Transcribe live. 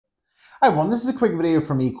Hi everyone, this is a quick video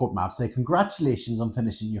from me, Corbettmaths. Say congratulations on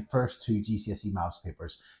finishing your first two GCSE Maths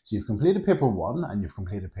papers. So you've completed paper 1 and you've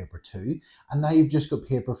completed paper 2, and now you've just got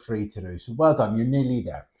paper 3 to do. So well done, you're nearly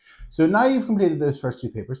there. So now you've completed those first two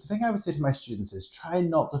papers, the thing I would say to my students is try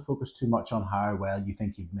not to focus too much on how well you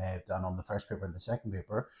think you may have done on the first paper and the second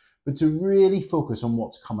paper, but to really focus on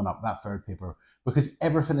what's coming up, that third paper, because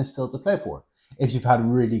everything is still to play for. If you've had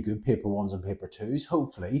really good paper 1s and paper 2s,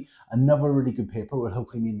 hopefully another really good paper will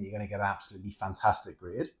hopefully mean that you're going to get an absolutely fantastic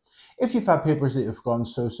grade. If you've had papers that have gone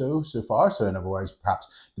so far, so in other words, perhaps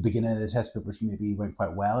the beginning of the test papers maybe went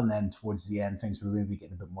quite well, and then towards the end things were maybe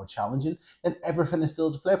getting a bit more challenging, then everything is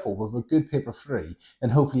still to play for. With a good paper 3, then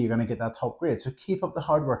hopefully you're going to get that top grade. So keep up the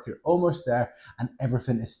hard work, you're almost there, and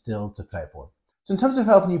everything is still to play for. So in terms of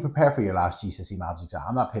helping you prepare for your last GCSE Maths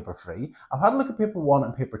exam, that paper 3, I've had a look at paper 1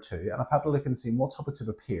 and paper 2, and I've had a look and see what topics have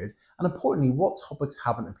appeared, and importantly, what topics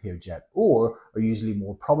haven't appeared yet, or are usually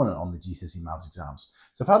more prominent on the GCSE Maths exams.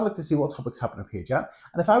 So I've had a look to see what topics haven't appeared yet,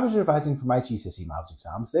 and if I was revising for my GCSE Maths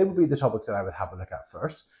exams, they would be the topics that I would have a look at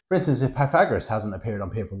first. For instance, if Pythagoras hasn't appeared on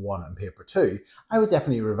paper 1 and paper 2, I would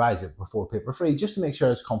definitely revise it before paper 3, just to make sure I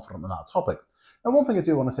was confident on that topic. And one thing I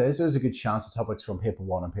do want to say is there's a good chance the topics from paper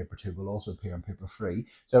 1 and paper 2 will also appear in paper 3.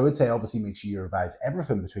 So I would say obviously make sure you revise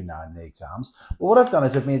everything between now and the exams. But what I've done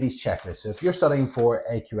is I've made these checklists. So if you're studying for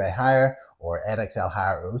AQA Higher or EdXL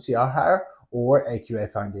Higher or OCR Higher, or AQA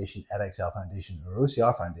Foundation, EdXL Foundation or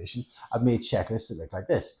OCR Foundation, I've made checklists that look like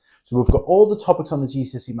this. So we've got all the topics on the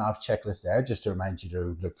GCSE Maths checklist there, just to remind you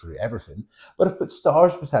to look through everything. But I've put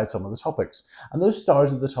stars beside some of the topics. And those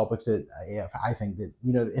stars are the topics that I think that,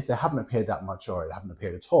 if they haven't appeared that much or they haven't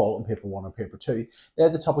appeared at all on paper 1 or paper 2, they're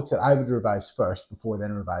the topics that I would revise first before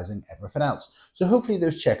then revising everything else. So hopefully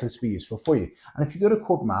those checklists will be useful for you. And if you go to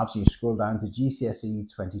Corbettmaths and you scroll down to GCSE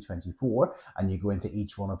 2024 and you go into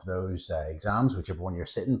each one of those exams, whichever one you're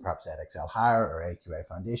sitting, perhaps EdXL Higher or AQA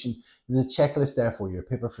Foundation, there's a checklist there for you, a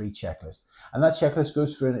paper 3 checklist. And that checklist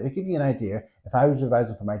goes through and it'll give you an idea, if I was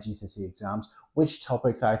revising for my GCSE exams, which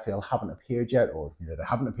topics I feel haven't appeared yet, or they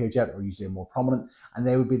haven't appeared yet, or usually are more prominent, and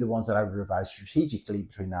they would be the ones that I would revise strategically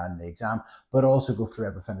between now and the exam, but also go through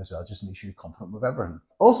everything as well, just to make sure you're confident with everything.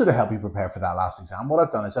 Also, to help you prepare for that last exam, what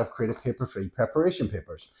I've done is I've created paper 3 preparation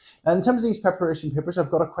papers. And in terms of these preparation papers,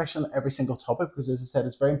 I've got a question on every single topic, because as I said,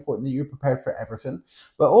 it's very important that you're prepared for everything.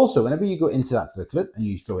 But also, whenever you go into that booklet and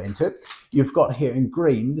you go into it, you've got here in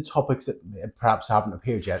green the topics that perhaps haven't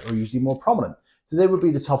appeared yet, or usually more prominent. So they would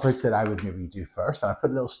be the topics that I would maybe do first, and I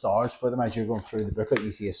put little stars for them as you're going through the booklet.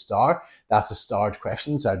 You see a star, that's a starred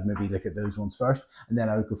question, so I'd maybe look at those ones first, and then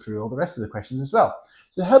I would go through all the rest of the questions as well.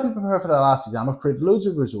 So to help you prepare for that last exam, I've created loads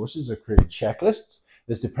of resources. I've created checklists,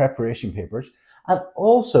 there's the preparation papers, and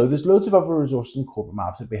also there's loads of other resources in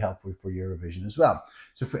Corbettmaths that would be helpful for your revision as well.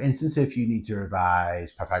 So for instance, if you need to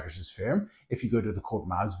revise Pythagoras' theorem, if you go to the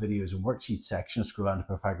Corbettmaths videos and worksheets section, scroll down to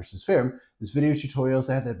Pythagoras' theorem, there's video tutorials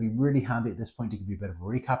there that'd be really handy at this point to give you a bit of a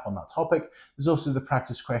recap on that topic. There's also the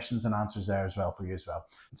practice questions and answers there as well for you as well.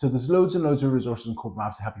 So there's loads and loads of resources in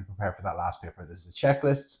Corbettmaths to help you prepare for that last paper. There's the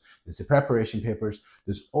checklists, there's the preparation papers,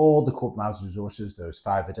 there's all the Corbettmaths resources, those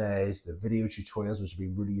 5-a-days, the video tutorials, which will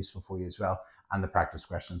be really useful for you as well, and the practice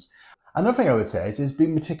questions. Another thing I would say is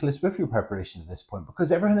being meticulous with your preparation at this point,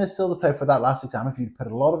 because everything is still to play for that last exam. If you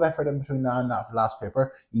put a lot of effort in between now and that last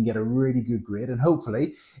paper, you can get a really good grade. And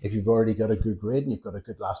hopefully, if you've already got a good grade and you've got a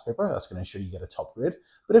good last paper, that's going to ensure you get a top grade.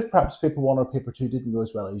 But if perhaps paper 1 or paper 2 didn't go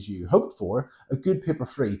as well as you hoped for, a good paper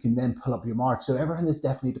 3 can then pull up your mark. So everything is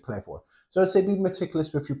definitely to play for. So I'd say be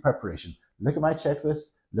meticulous with your preparation. Look at my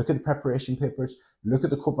checklist, look at the preparation papers, look at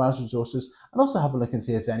the Corbettmaths resources, and also have a look and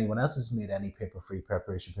see if anyone else has made any paper 3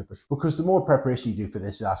 preparation papers, because the more preparation you do for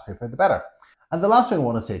this last paper, the better. And the last thing I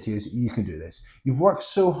want to say to you is you can do this. You've worked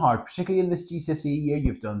so hard, particularly in this GCSE year.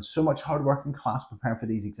 You've done so much hard work in class preparing for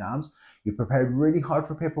these exams. You've prepared really hard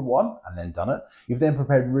for paper 1 and then done it. You've then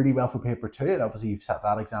prepared really well for paper 2, and obviously you've sat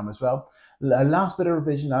that exam as well. A last bit of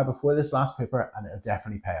revision now before this last paper, and it'll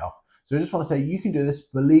definitely pay off. So I just want to say you can do this,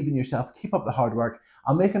 believe in yourself, keep up the hard work.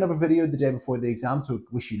 I'll make another video the day before the exam to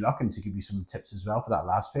wish you luck and to give you some tips as well for that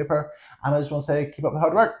last paper. And I just want to say keep up the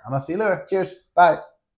hard work, and I'll see you later. Cheers, bye.